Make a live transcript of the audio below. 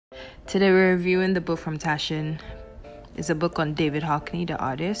Today we're reviewing the book from TASCHEN. It's a book on David Hockney, the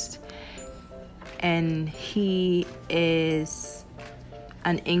artist. And he is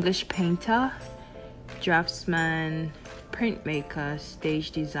an English painter, draftsman, printmaker,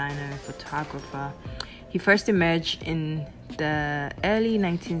 stage designer, photographer. He first emerged in the early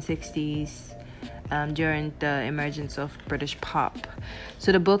 1960s during the emergence of British pop.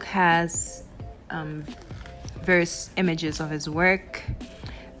 So the book has various images of his work,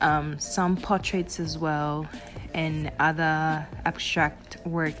 some portraits as well, and other abstract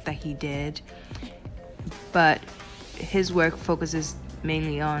work that he did. But his work focuses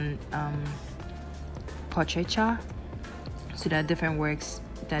mainly on portraiture. So there are different works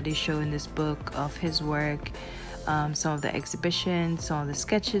that they show in this book of his work, some of the exhibitions, some of the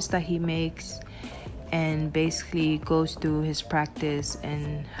sketches that he makes, and basically goes through his practice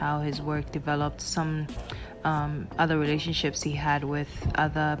and how his work developed, some other relationships he had with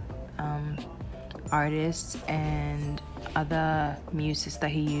other artists and other muses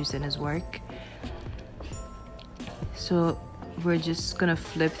that he used in his work. So we're just gonna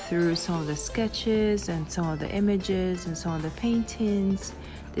flip through some of the sketches and some of the images and some of the paintings.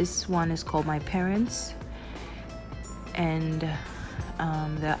 This one is called My Parents, and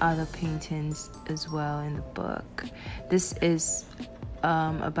there are other paintings as well in the book. This is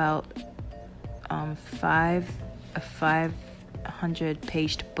about a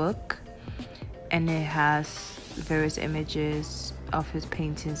 500-page book, and it has various images of his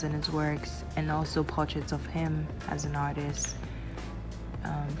paintings and his works, and also portraits of him as an artist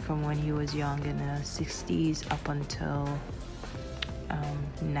from when he was young in the 60s up until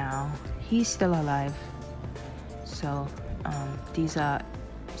now. He's still alive. So these are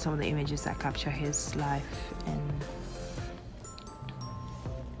some of the images that capture his life and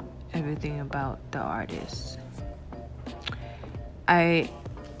everything about the artist. I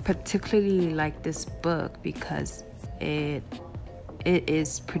particularly like this book because it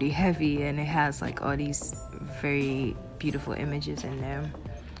is pretty heavy, and it has like all these very beautiful images in there.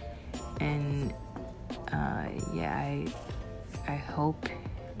 And yeah, I hope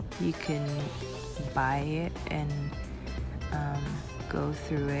you can buy it and go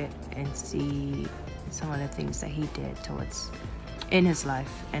through it and see some of the things that he did towards in his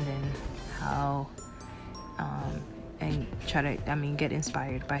life, and then how and try to get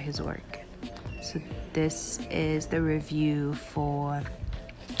inspired by his work. So this is the review for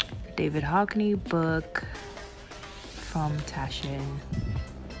David Hockney book from TASCHEN.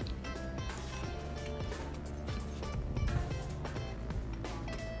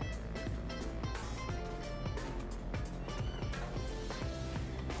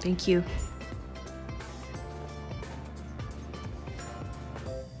 Thank you.